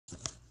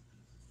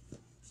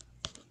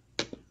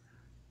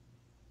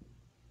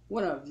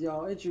What up,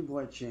 y'all? It's your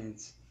boy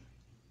Chance.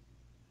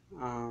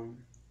 And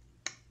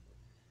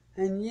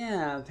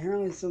yeah,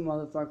 apparently some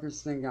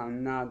motherfuckers think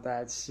I'm not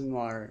that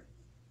smart.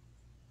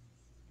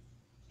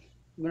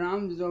 But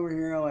I'm just over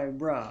here like,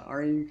 bruh,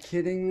 are you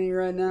kidding me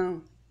right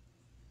now?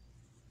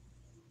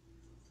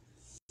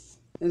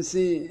 And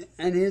see,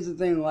 and here's the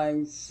thing,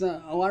 like,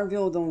 a lot of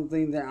people don't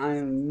think that I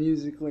am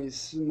musically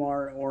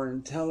smart or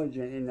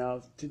intelligent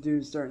enough to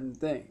do certain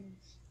things.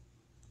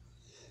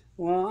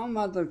 Well, I'm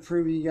about to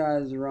prove you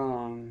guys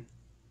wrong.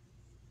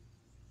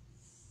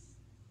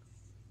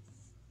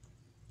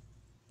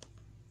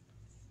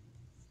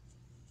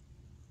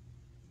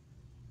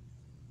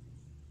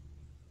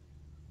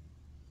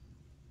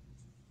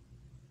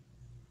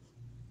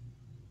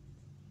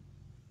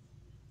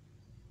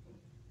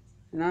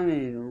 And I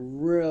mean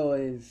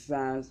really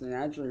fast and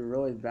actually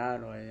really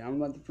badly.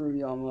 I'm about to prove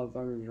y'all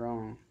motherfuckers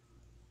wrong.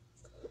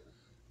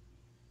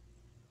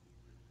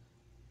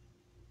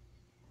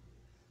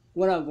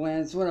 What up,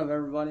 Lance? What up,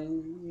 everybody?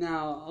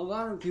 Now, a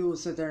lot of people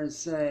sit there and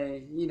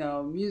say, you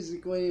know,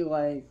 musically,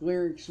 like,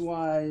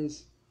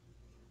 lyrics-wise,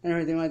 and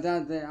everything like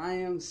that, that I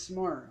am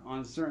smart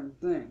on certain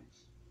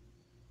things.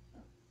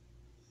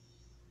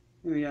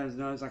 Maybe you guys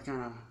notice I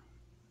kind of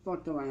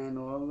fucked up my hand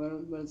a little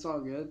bit, but it's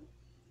all good.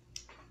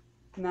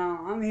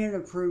 Now, I'm here to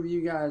prove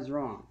you guys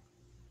wrong.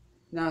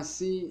 Now,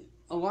 see,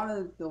 a lot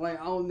of,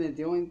 I'll admit,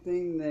 the only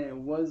thing that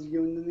was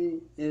given to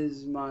me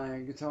is my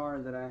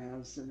guitar that I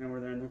have sitting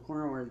over there in the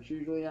corner where it's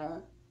usually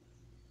at.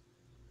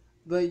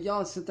 But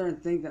y'all sit there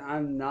and think that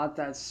I'm not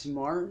that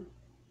smart?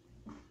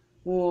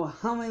 Well,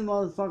 how many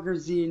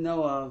motherfuckers do you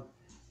know of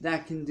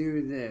that can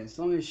do this?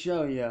 Let me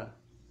show you.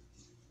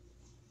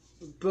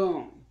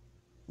 Boom.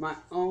 My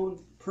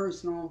own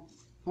personal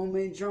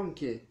homemade drum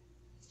kit.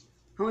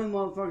 How many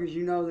motherfuckers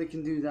you know that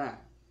can do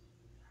that?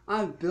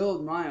 I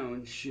build my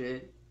own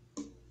shit.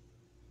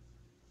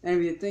 And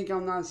if you think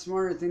I'm not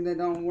smart or think they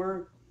don't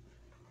work,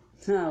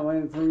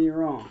 wait for you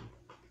wrong.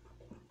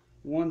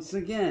 Once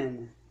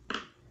again,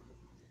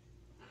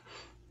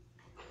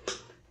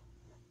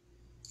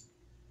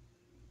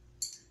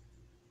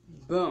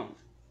 boom.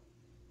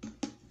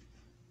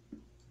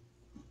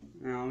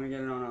 Now let me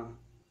get it on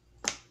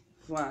a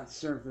flat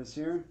surface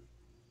here.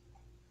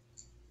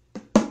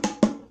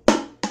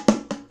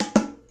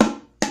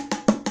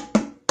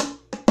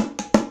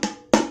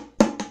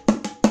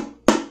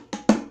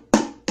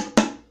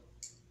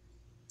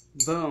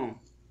 Boom.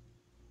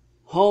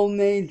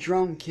 Homemade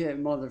drum kit,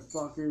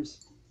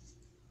 motherfuckers.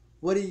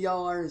 What are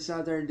y'all artists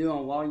out there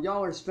doing? While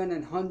y'all are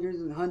spending hundreds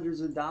and hundreds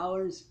of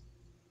dollars,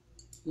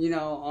 you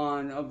know,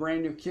 on a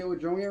brand new kit,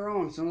 which don't get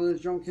wrong, some of those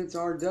drum kits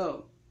are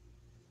dope.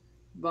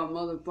 But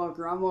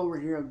motherfucker, I'm over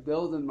here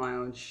building my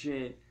own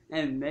shit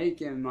and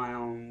making my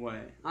own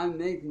way. I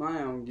make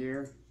my own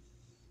gear.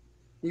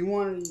 You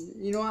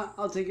know what?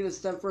 I'll take it a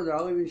step further.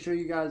 I'll even show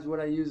you guys what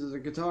I use as a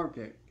guitar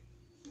pick.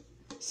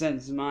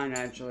 Since mine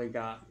actually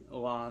got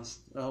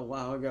lost a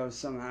while ago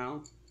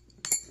somehow.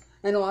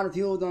 And a lot of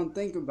people don't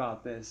think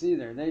about this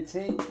either. They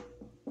take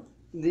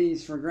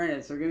these for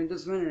granted. So give me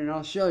just a minute and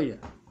I'll show you.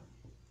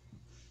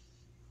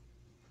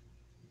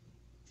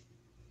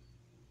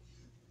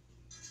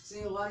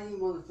 See, a lot of you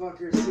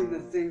motherfuckers seem to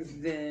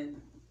think that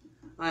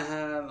I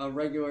have a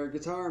regular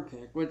guitar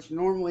pick, which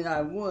normally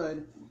I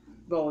would,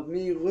 but with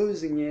me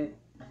losing it,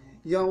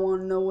 y'all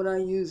want to know what I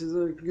use as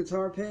a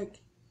guitar pick?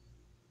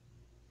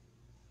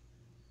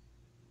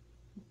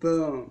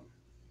 Boom.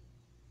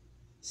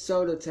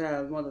 Soda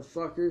tabs,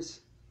 motherfuckers.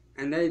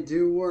 And they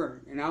do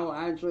work. And I will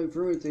actually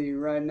prove it to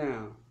you right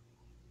now.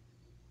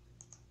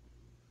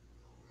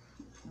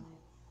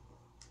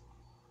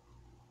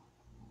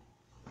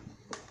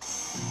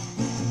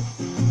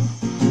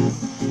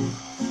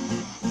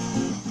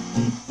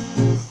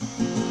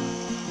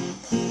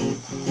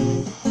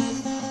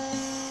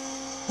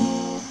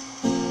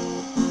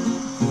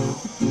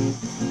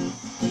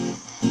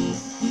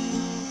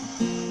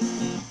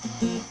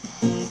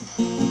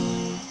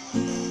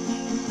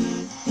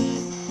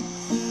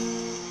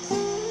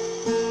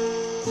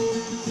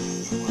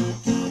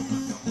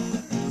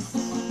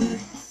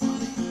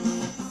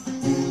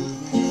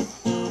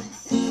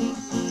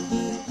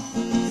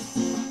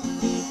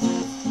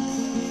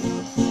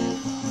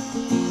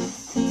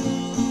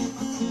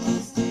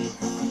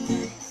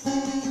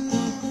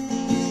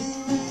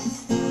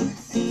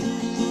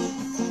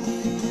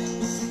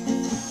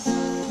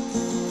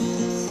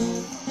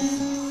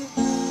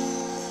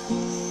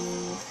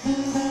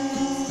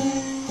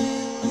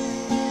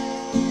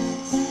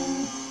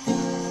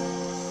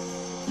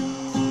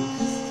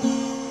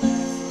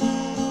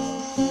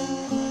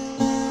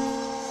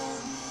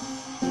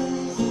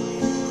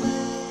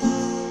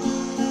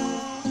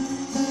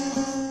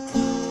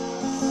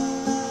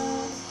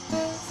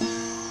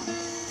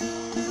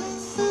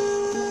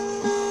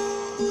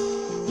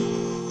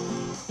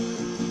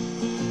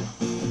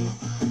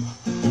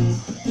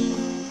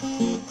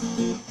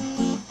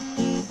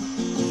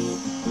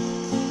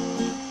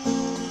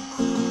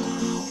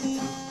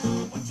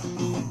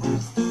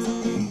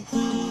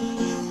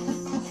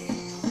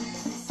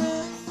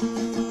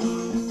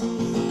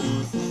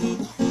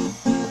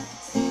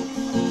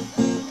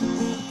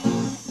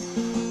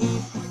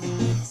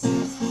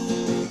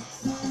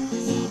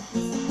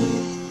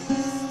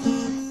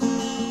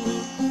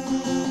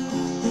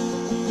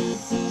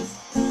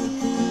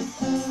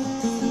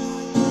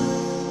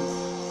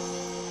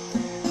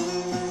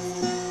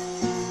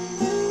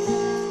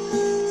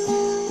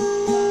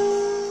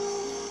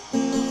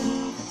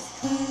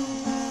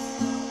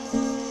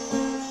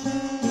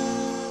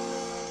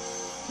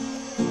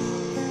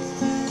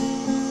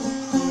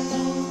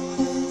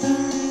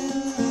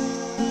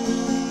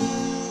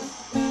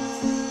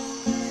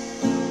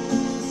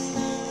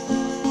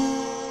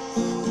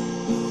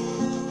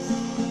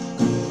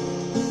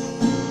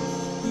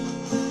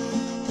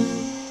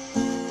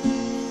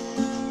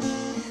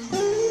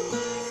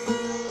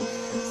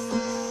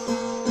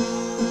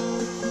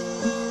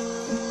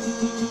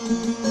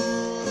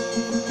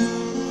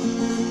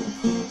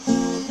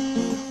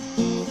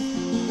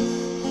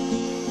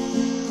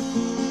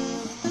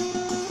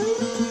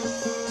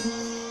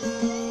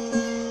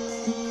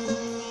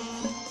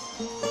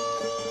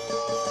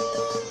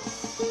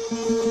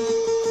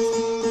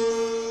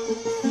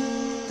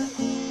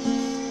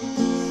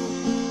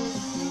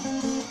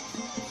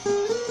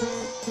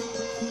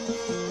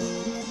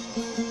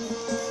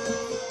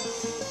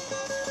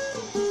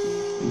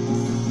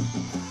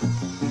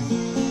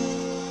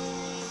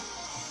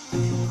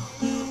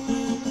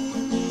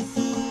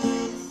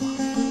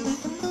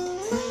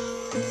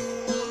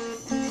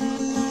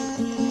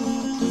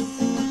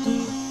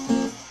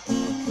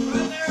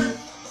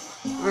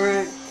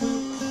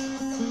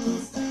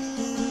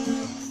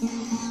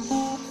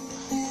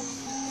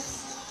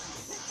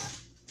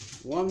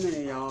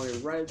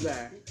 right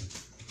back.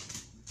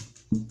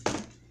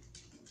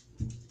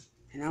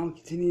 And I'll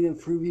continue to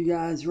prove you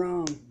guys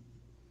wrong.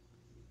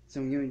 So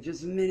I'm giving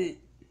just a minute.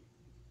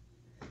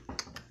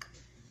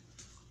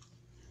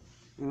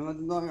 I'm going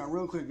to log out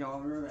real quick, y'all.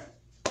 I'll be right back.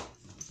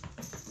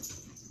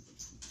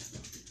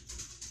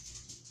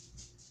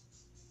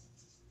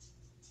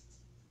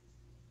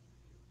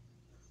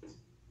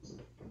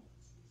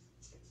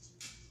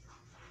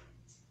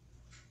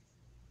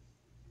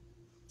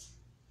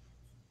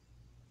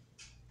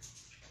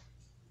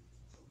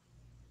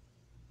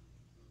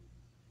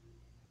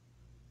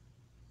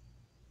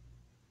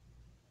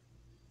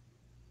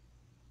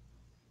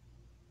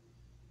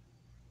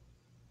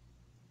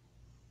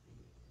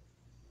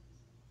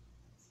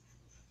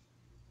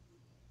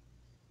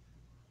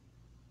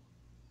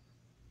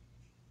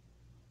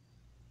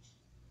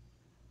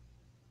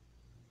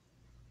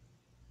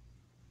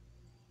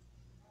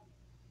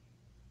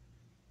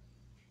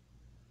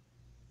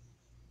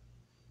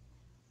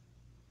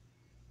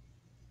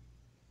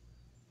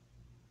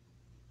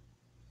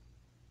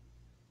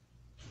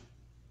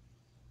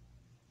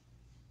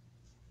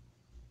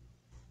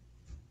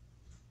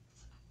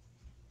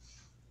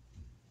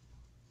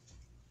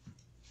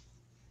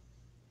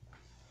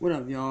 What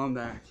up, y'all? I'm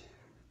back.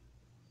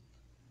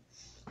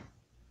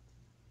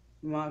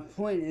 My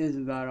point is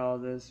about all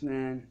this,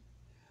 man.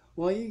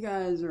 While you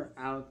guys are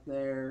out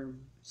there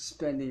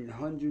spending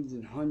hundreds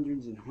and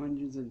hundreds and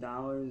hundreds of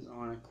dollars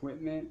on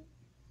equipment,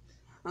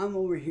 I'm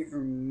over here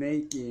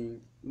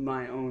making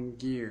my own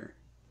gear.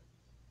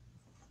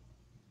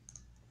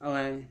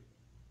 Okay?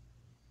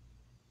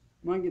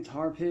 My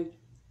guitar pick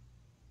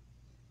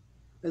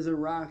is a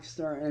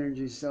Rockstar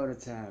Energy Soda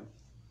tab.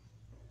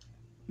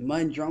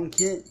 My drum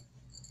kit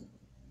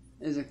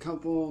is a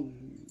couple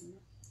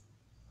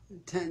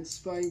tent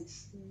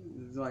spikes,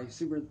 like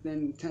super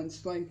thin tent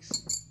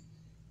spikes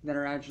that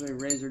are actually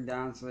razored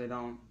down so they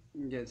don't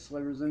get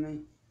slivers in me.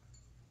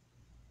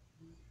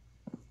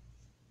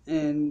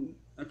 And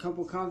a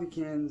couple coffee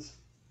cans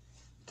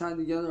tied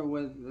together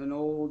with an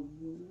old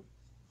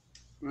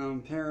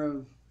pair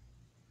of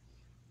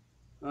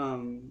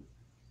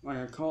like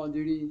a Call of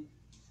Duty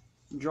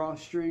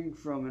drawstring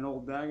from an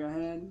old bag I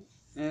had,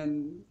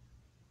 and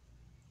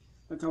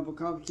a couple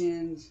coffee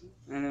cans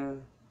and a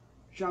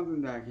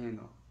shopping bag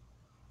handle.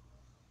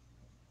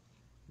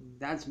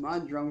 That's my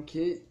drum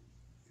kit.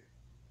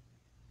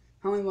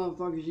 How many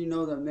motherfuckers you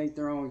know that make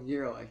their own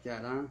gear like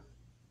that, huh?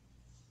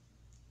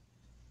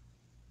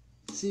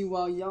 See,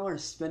 while y'all are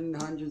spending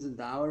hundreds of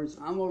dollars,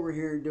 I'm over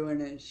here doing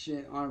that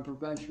shit on a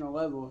professional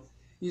level,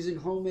 using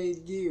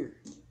homemade gear,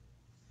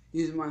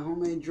 using my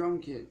homemade drum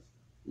kit,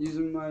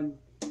 using my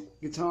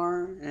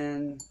guitar,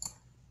 and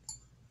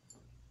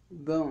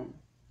boom.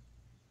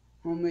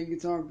 Homemade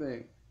guitar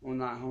pick. Well,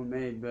 not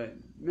homemade, but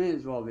may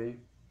as well be.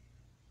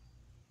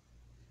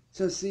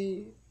 So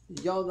see,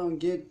 y'all don't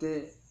get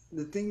that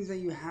the things that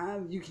you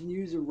have, you can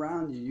use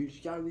around you. You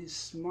just gotta be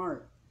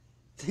smart.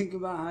 Think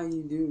about how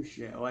you do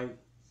shit. Like,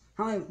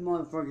 how many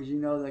motherfuckers you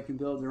know that can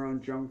build their own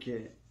drum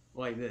kit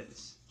like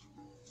this?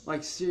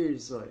 Like,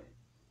 seriously.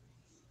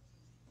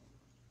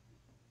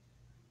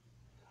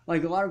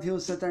 Like, a lot of people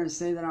sit there and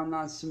say that I'm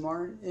not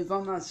smart. If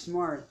I'm not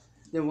smart,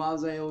 then why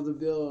was I able to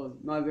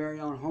build my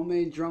very own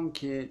homemade drum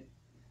kit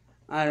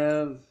out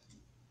of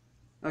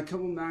a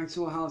couple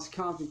Maxwell House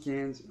coffee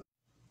cans?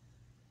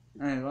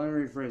 Hey, let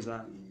me rephrase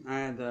that. I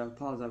had to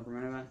pause that for a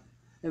minute.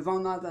 If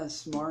I'm not that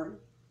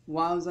smart,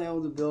 why was I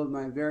able to build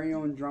my very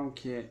own drum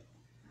kit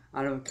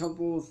out of a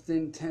couple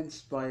thin tent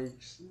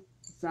spikes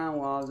found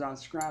while I was out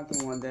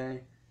scrapping one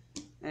day,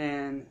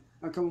 and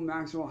a couple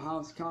Maxwell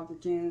House coffee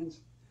cans,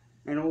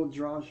 an old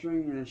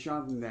drawstring, and a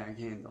shopping bag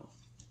handle?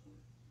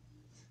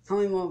 How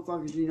many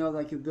motherfuckers do you know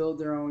that could build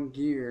their own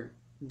gear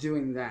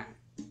doing that?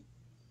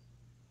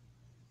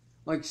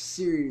 Like,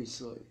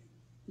 seriously.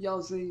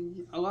 Y'all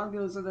see, a lot of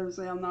people sit there and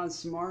say I'm not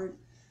smart.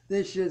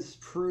 This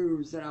just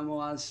proves that I'm a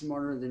lot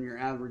smarter than your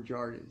average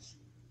artist.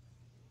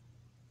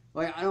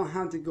 Like, I don't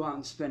have to go out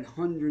and spend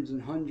hundreds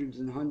and hundreds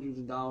and hundreds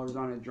of dollars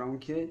on a drum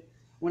kit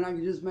when I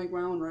can just make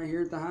my own right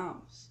here at the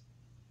house.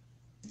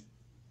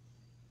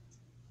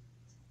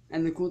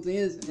 And the cool thing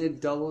is, it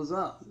doubles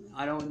up.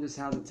 I don't just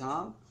have the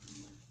top.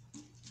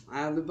 I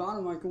have the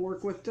bottom I can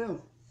work with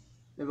too.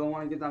 If I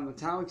want to get that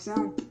metallic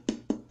sound.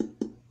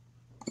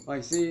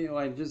 Like, see,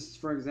 like, just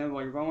for example,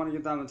 like, if I want to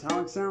get that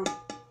metallic sound,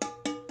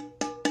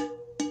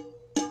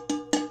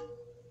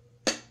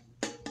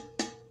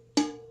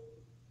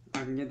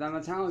 I can get that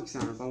metallic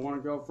sound. If I want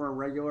to go for a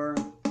regular,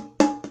 if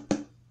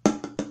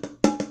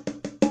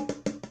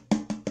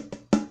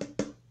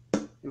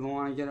I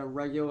want to get a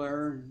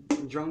regular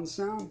drum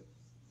sound,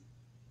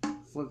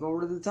 flip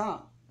over to the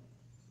top.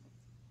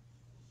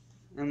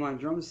 And my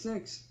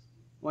drumsticks,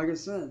 like I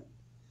said,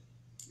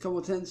 a couple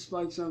 10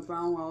 spikes I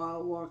found while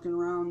out walking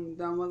around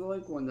down by the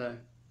lake one day.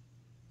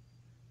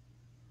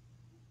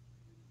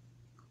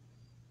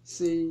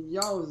 See,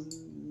 y'all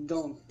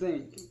don't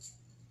think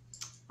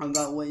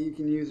about what you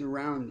can use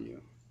around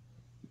you.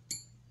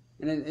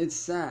 And it's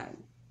sad.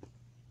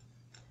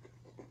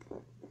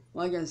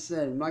 Like I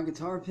said, my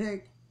guitar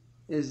pick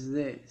is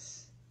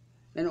this.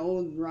 An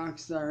old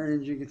Rockstar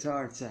Energy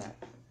guitar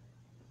tap.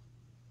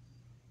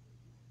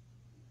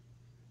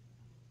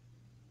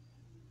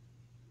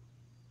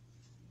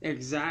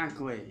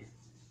 Exactly.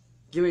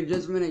 Give me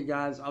just a minute,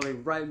 guys. I'll be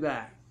right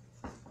back.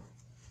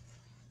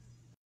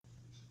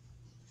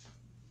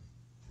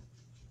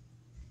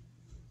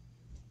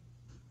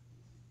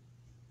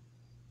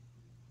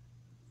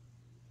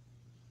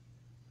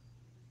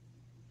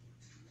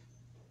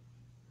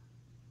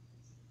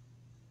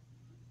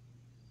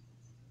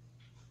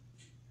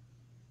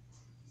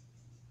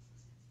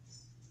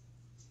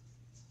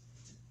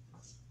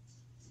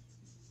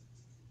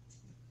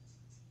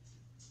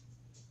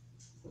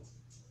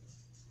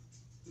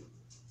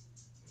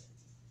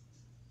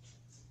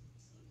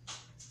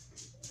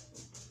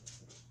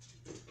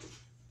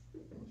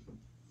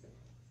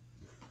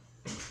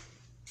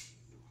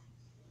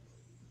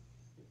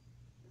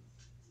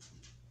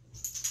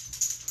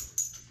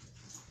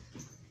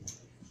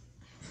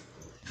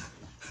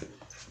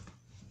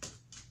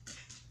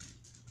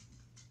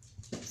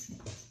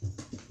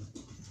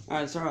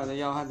 Alright, sorry that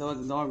y'all had to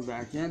let the dog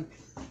back in.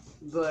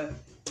 But,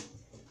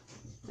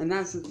 and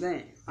that's the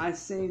thing. I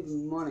saved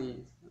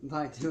money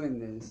by doing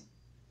this.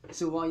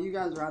 So while you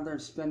guys are out there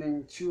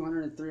spending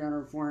 $200,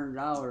 $300,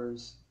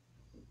 $400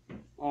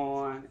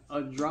 on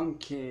a drum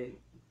kit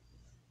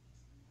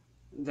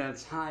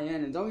that's high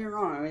end, and don't get me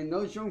wrong, I mean,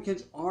 those drum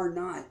kits are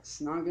nice,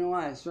 not gonna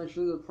lie,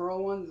 especially the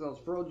Pearl ones. Those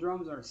Pearl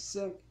drums are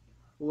sick.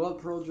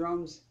 Love Pearl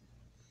drums.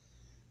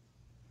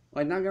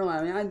 Like, not gonna lie,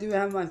 I mean, I do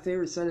have my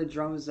favorite set of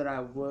drums that I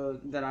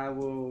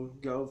will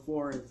go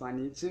for if I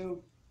need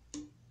to.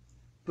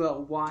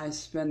 But why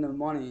spend the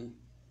money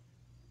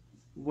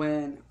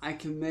when I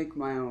can make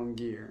my own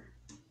gear?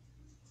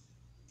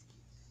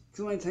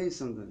 Cause let me tell you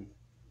something.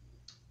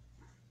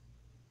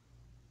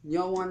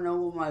 Y'all wanna know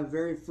what my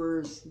very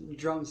first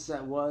drum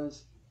set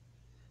was?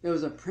 It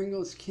was a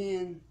Pringles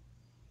can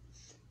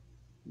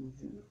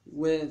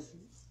with,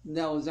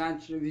 that was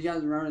actually, if you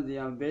guys remember the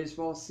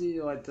baseball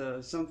seed, like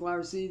the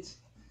sunflower seeds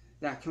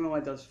that come in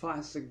like those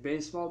plastic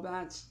baseball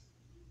bats.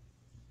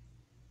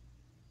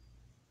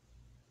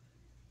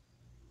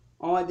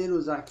 All I did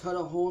was I cut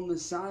a hole in the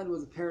side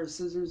with a pair of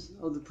scissors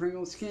of the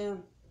Pringles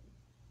can,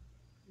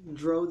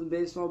 drove the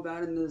baseball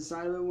bat into the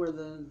side of it where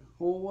the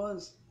hole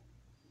was,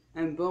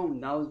 and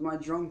boom, that was my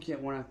drum kit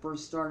when I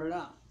first started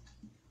out.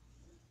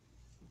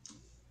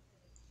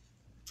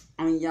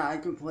 I mean, yeah, I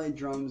could play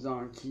drums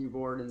on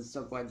keyboard and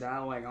stuff like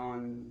that, like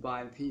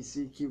by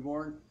PC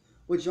keyboard,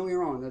 which, don't get me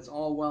wrong, that's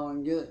all well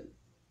and good.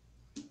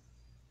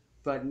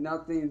 But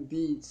nothing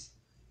beats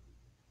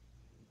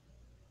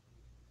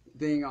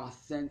being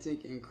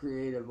authentic and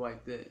creative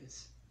like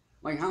this.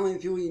 Like, how many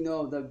people you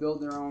know that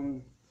build their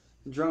own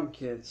drum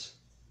kits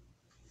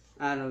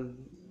out of,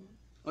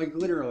 like,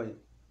 literally,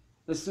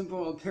 a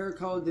pair of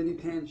Call of Duty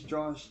pants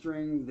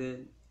drawstring that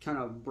kind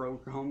of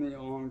broke on me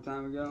a long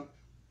time ago.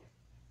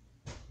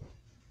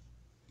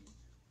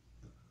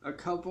 A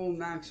couple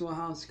Maxwell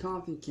House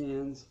coffee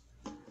cans.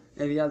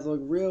 If you guys look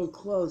real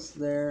close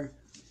there,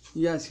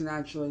 you guys can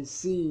actually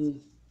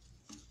see.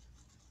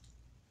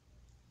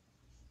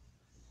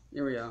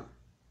 Here we go.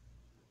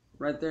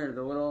 Right there,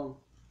 the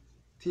little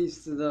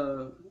piece to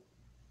the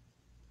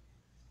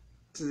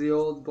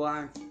old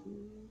black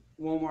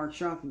Walmart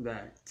shopping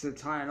bag to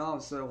tie it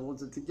off so it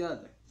holds it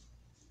together.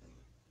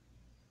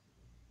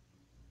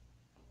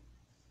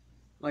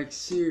 Like,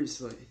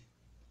 seriously.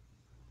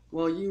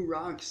 While you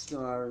rock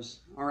stars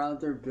are out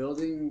there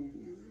building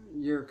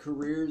your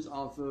careers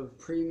off of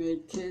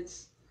pre-made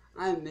kits,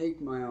 I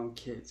make my own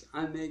kits.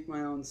 I make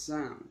my own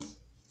sounds.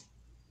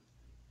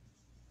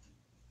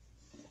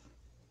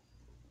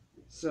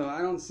 So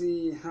I don't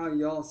see how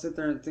y'all sit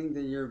there and think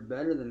that you're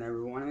better than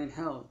everyone. I mean,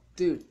 hell,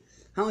 dude,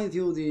 how many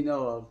people do you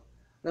know of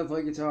that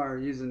play guitar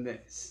using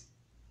this?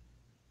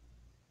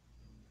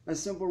 A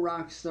simple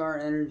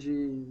Rockstar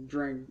Energy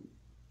drink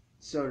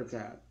soda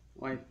tap.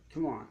 Like,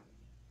 come on.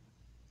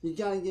 You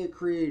gotta get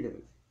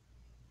creative.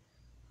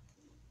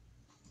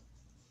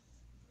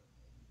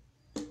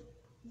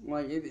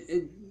 Like,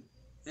 it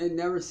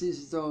never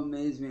ceases to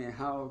amaze me at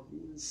how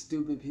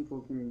stupid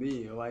people can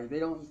be. Like, they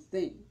don't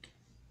think.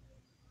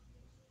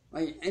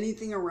 Like,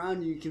 anything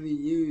around you can be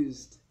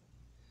used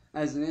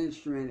as an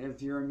instrument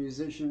if you're a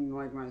musician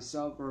like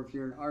myself or if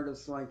you're an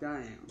artist like I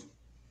am.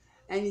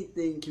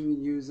 Anything can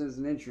be used as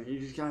an instrument. You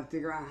just gotta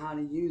figure out how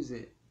to use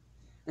it.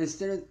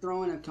 Instead of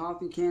throwing a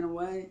coffee can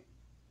away,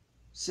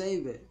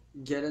 save it.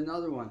 Get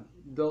another one.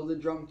 Build a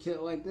drum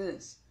kit like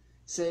this.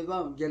 Save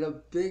up. Get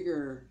a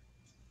bigger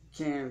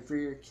can for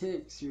your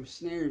kicks, your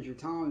snares, your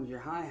toms, your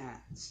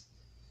hi-hats.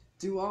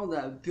 Do all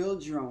that.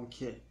 Build your own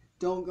kit.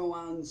 Don't go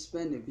out and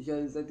spend it,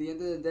 because at the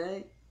end of the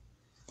day,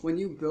 when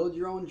you build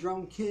your own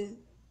drum kit,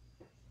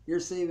 you're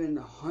saving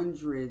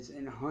hundreds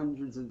and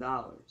hundreds of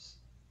dollars.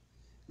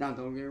 Now,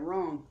 don't get me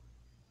wrong.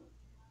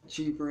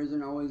 Cheaper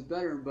isn't always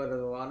better, but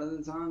a lot of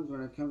the times when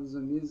it comes to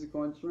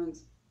musical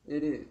instruments,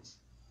 it is.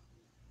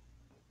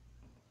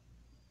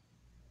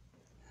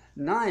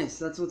 Nice,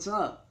 that's what's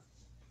up.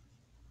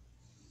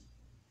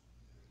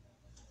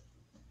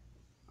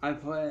 I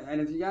play,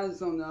 and if you guys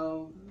don't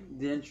know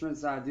the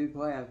instruments that I do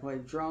play, I play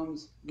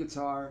drums,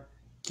 guitar,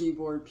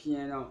 keyboard,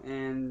 piano,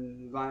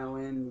 and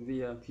violin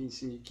via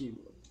PC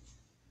keyboard.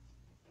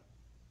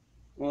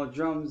 Well,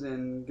 drums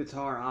and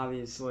guitar,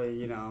 obviously,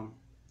 you know,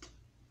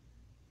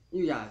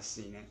 you guys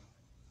seen it.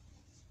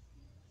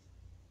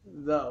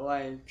 The,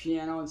 like,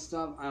 piano and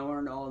stuff, I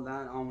learned all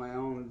that on my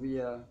own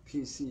via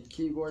PC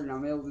keyboard, and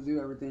I'm able to do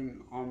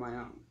everything on my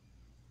own.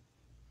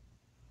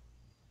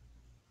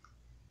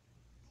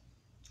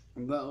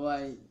 But,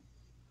 like,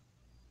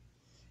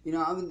 you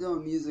know, I've been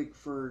doing music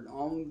for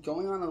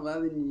going on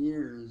 11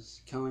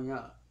 years coming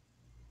up.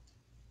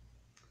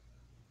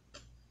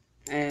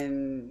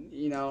 And,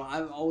 you know,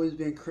 I've always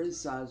been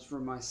criticized for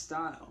my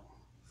style,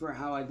 for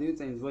how I do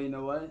things. Well, you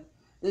know what?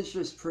 This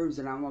just proves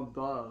that I'm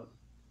above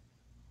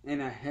and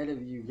ahead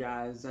of you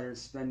guys that are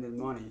spending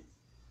money.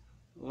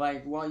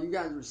 Like, while you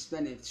guys are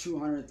spending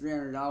 $200,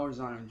 $300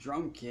 on a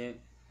drum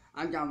kit,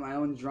 I got my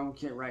own drum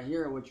kit right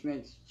here, which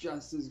makes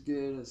just as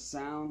good a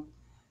sound,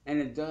 and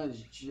it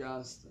does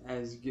just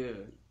as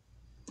good.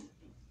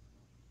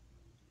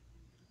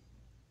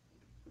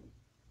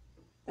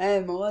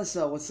 Hey,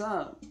 Melissa, what's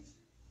up?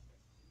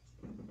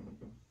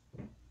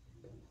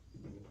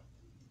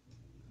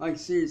 Like,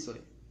 seriously,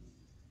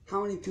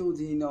 how many people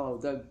do you know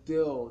that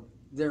build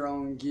their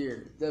own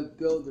gear, that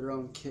build their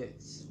own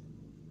kits,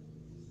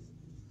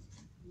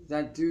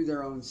 that do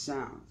their own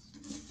sounds?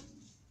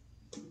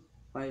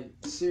 Like,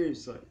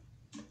 seriously.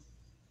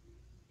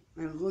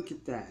 And look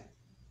at that.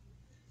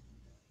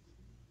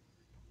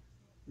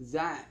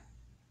 That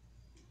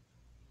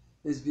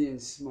is being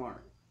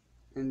smart.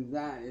 And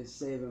that is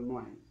saving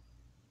money.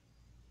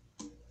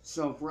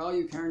 So for all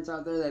you parents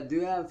out there that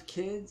do have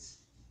kids,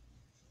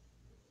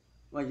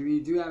 like if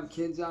you do have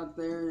kids out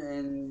there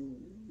and,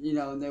 you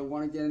know, they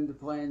want to get into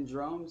playing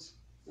drums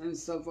and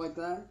stuff like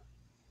that,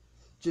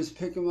 just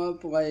pick them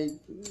up, like,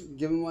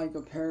 give them like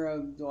a pair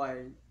of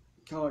like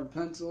colored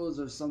pencils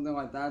or something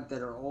like that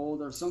that are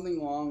old, or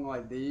something long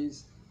like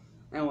these,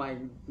 and like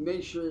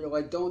make sure,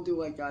 like, don't do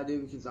like I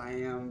do, because I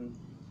am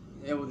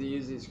able to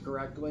use these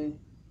correctly.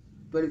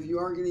 But if you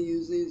are going to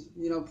use these,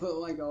 you know, put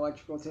like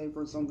electrical tape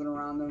or something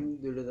around them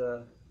due to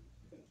the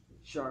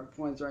sharp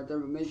points right there,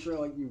 but make sure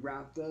like you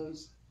wrap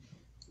those.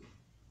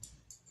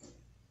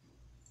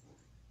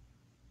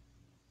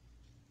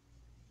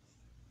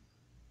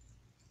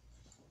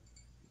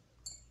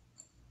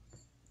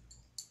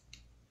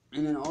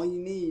 And then all you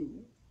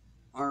need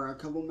are a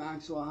couple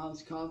Maxwell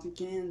House coffee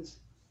cans,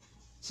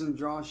 some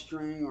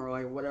drawstring, or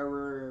like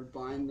whatever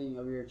binding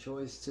of your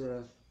choice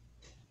to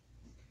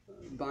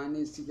bind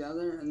these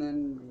together, and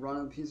then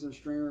run a piece of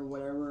string or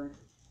whatever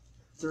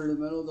through the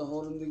middle to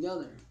hold them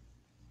together.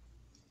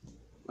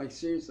 Like,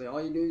 seriously,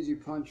 all you do is you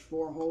punch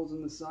 4 holes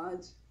in the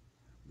sides,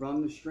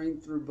 run the string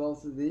through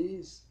both of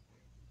these,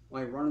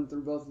 like running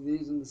through both of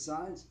these on the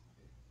sides,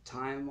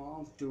 tie them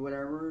off, do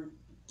whatever,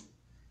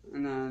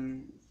 and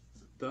then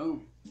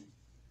boom.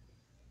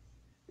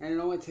 And it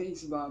only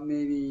takes about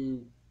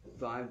maybe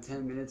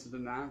 5-10 minutes at the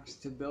max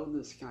to build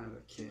this kind of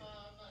a kit.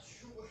 I'm not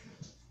sure.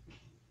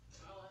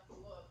 I'll have to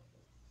look.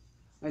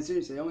 Like,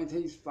 seriously, it only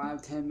takes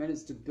 5-10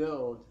 minutes to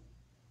build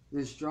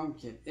this drum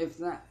kit, if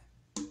that.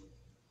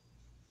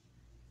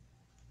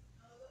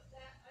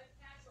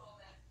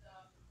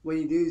 What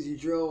you do is you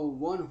drill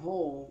 1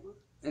 hole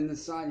in the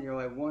side here,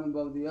 like one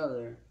above the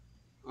other,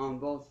 on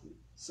both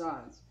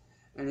sides.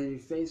 And then you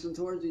face them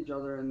towards each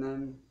other, and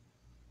then,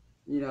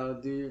 you know,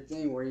 do your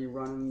thing where you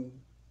run them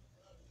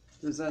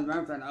to the side. As a matter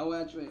of fact, I'll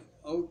actually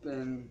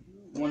open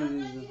one of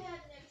these.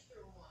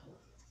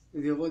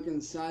 If you look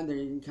inside there,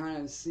 you can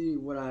kind of see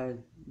what I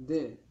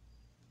did.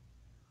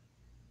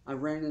 I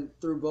ran it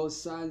through both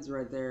sides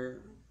right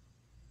there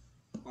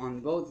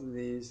on both of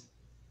these,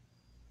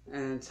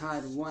 and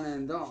tied one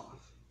end off.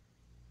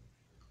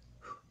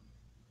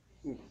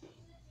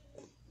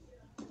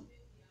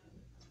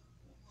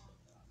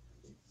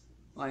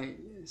 Like,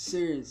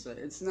 seriously,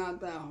 it's not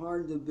that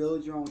hard to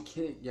build your own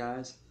kit,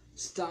 guys.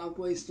 Stop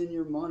wasting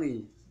your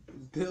money.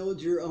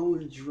 Build your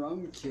own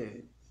drum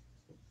kit.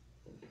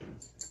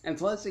 And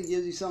plus, it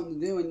gives you something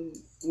to do, and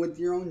with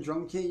your own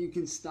drum kit, you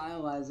can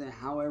stylize it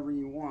however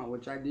you want,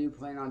 which I do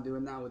plan on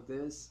doing that with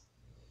this.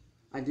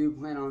 I do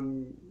plan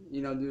on,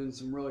 you know, doing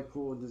some really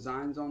cool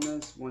designs on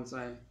this. Once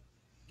I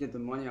get the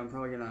money, I'm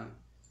probably gonna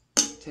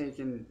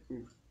take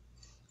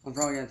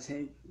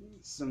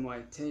some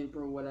like tape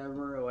or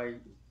whatever, like,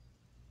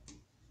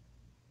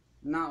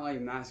 not like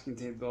masking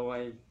tape, but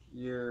like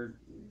your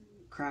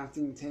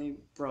crafting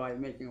tape for like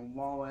making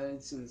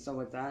wallets and stuff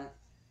like that.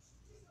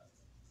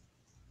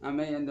 I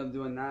may end up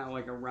doing that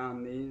like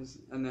around these,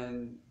 and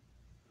then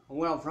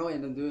what I'll probably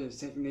end up doing is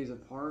taking these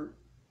apart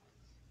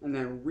and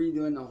then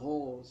redoing the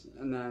holes,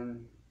 and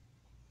then,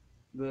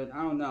 but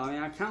I don't know. I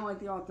mean, I kind of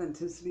like the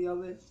authenticity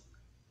of it,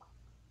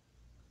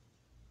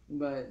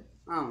 but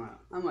I don't know.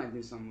 I might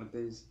do something with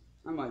these.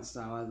 I might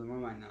stylize them, I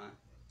might not.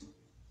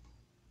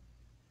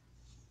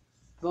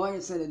 But like I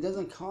said, it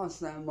doesn't cost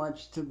that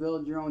much to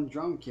build your own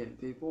drum kit,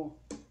 people.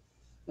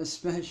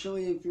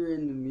 Especially if you're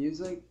into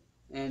music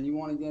and you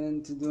want to get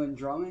into doing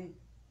drumming.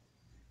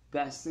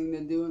 best thing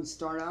to do and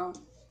start out,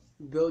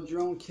 build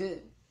your own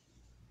kit.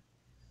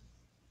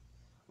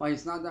 Like,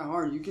 it's not that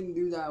hard. You can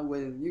do that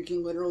with, you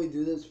can literally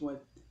do this with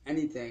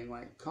anything,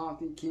 like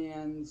coffee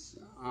cans.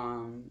 I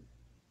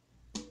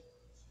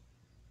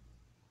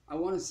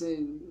want to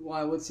say, well,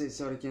 I would say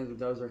soda cans, but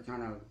those are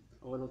kind of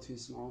a little too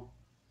small.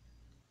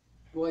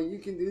 But like, you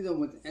can do them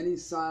with any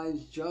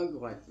size jug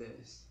like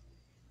this.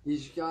 You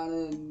just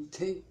gotta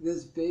take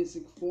this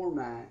basic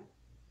format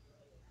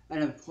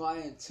and apply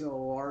it to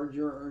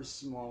larger or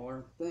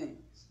smaller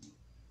things.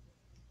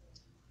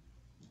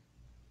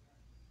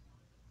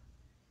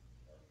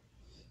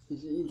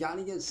 You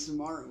gotta get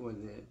smart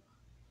with it.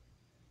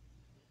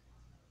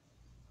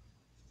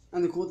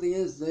 And the cool thing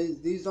is,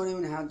 these don't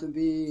even have to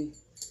be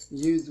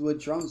used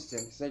with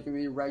drumsticks. They can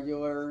be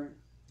regular,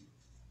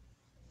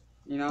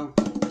 you know?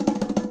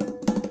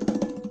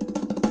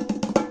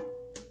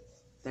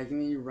 They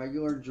can be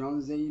regular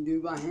drums that you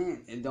do by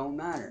hand. It don't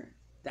matter.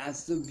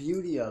 That's the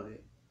beauty of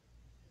it.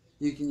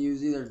 You can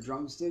use either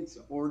drumsticks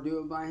or do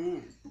it by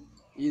hand.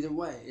 Either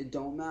way, it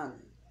don't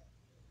matter.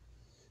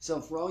 So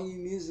for all you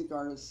music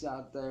artists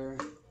out there,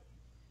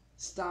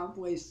 stop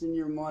wasting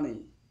your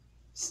money.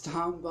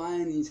 Stop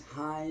buying these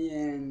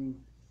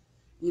high-end,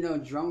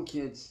 drum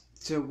kits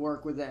to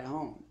work with at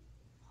home.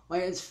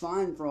 Like, it's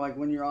fine for like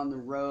when you're on the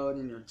road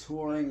and you're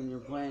touring and you're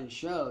playing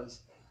shows.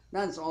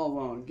 That's all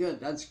well and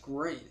good. That's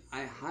great.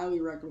 I highly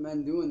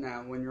recommend doing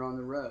that when you're on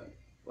the road.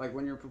 Like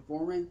when you're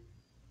performing.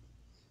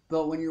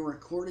 But when you're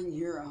recording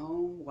here at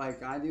home,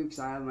 like I do because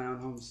I have my own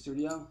home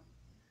studio,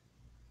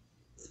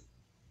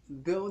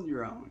 build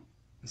your own.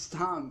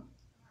 Stop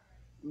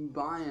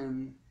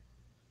buying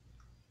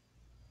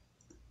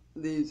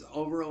these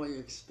overly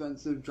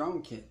expensive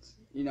drum kits.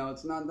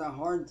 It's not that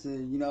hard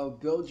to,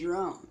 build your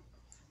own.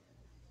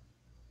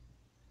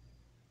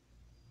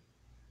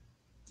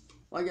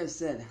 Like I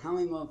said, how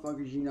many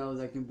motherfuckers you know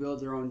that can build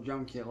their own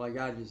drum kit like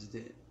I just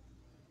did?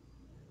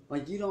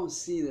 Like, you don't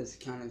see this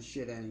kind of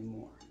shit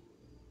anymore.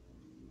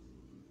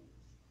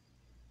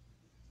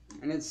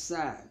 And it's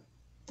sad.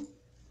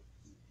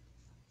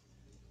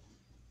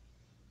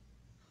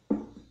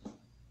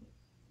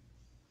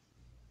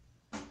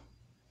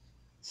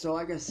 So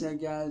like I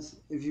said, guys,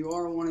 if you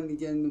are wanting to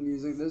get into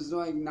music, this is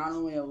like not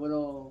only a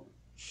little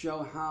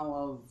show how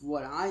of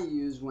what I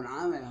use when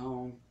I'm at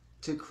home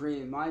to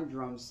create my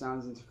drum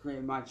sounds and to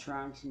create my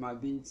tracks and my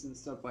beats and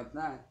stuff like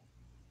that.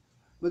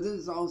 But this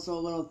is also a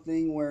little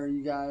thing where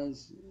you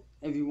guys,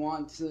 if you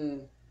want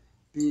to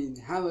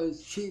have a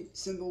cheap,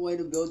 simple way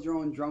to build your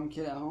own drum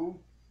kit at home,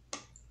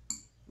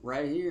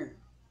 right here.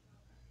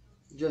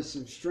 Just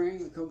some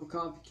string, a couple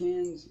coffee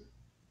cans,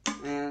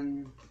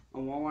 and a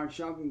Walmart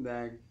shopping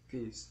bag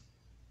piece.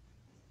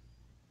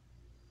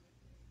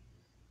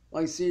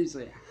 Like,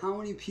 seriously, how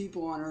many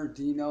people on earth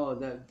do you know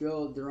that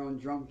build their own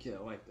drum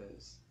kit like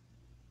this?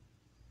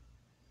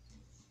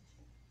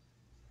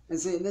 And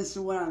see, this is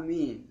what I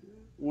mean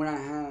when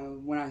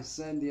I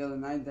said the other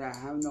night that I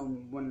have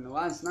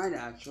last night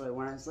actually,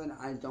 when I said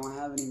I don't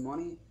have any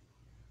money,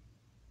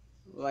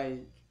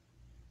 like,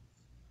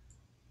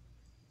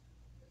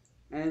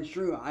 and it's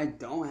true, I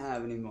don't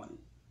have any money.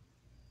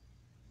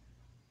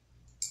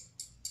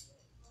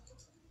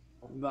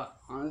 But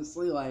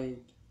honestly, like,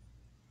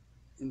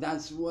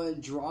 that's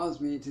what draws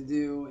me to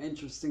do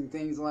interesting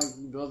things like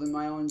building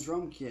my own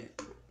drum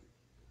kit.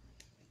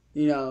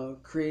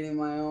 Creating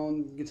my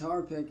own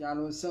guitar pick out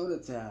of a soda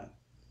tab.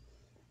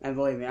 And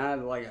believe me, I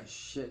have like a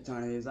shit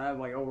ton of these. I have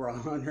like over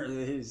 100 of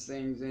these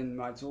things in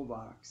my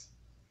toolbox.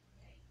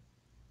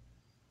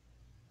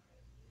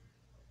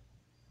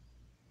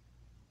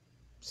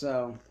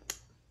 So,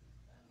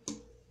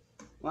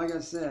 like I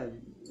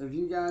said, if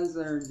you guys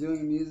that are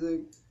doing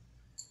music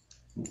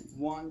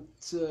want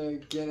to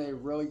get a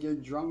really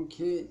good drum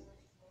kit,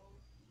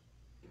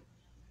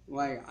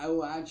 like, I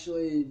will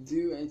actually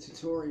do a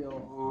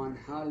tutorial on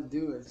how to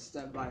do it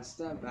step by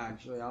step.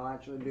 Actually, I'll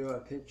actually do a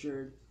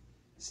pictured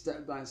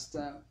step by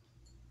step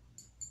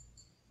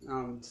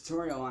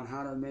tutorial on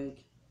how to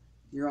make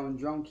your own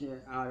drum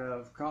kit out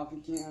of coffee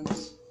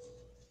cans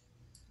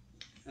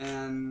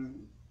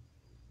and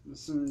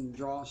some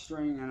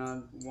drawstring and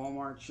a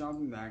Walmart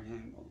shopping bag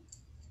handle.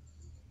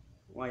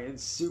 Like,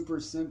 it's super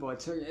simple.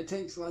 It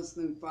takes less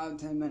than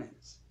 5-10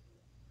 minutes.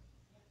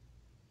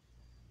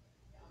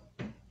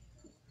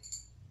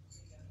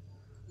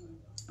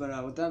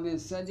 But with that being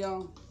said,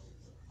 y'all,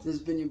 this has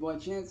been your boy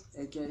Chance,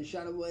 aka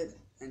Shadowwood,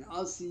 and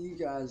I'll see you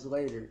guys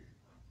later.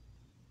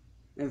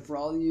 And for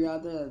all of you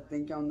out there that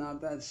think I'm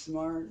not that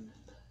smart,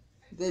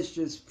 this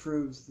just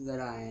proves that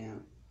I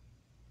am.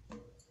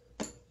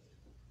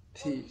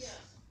 Peace.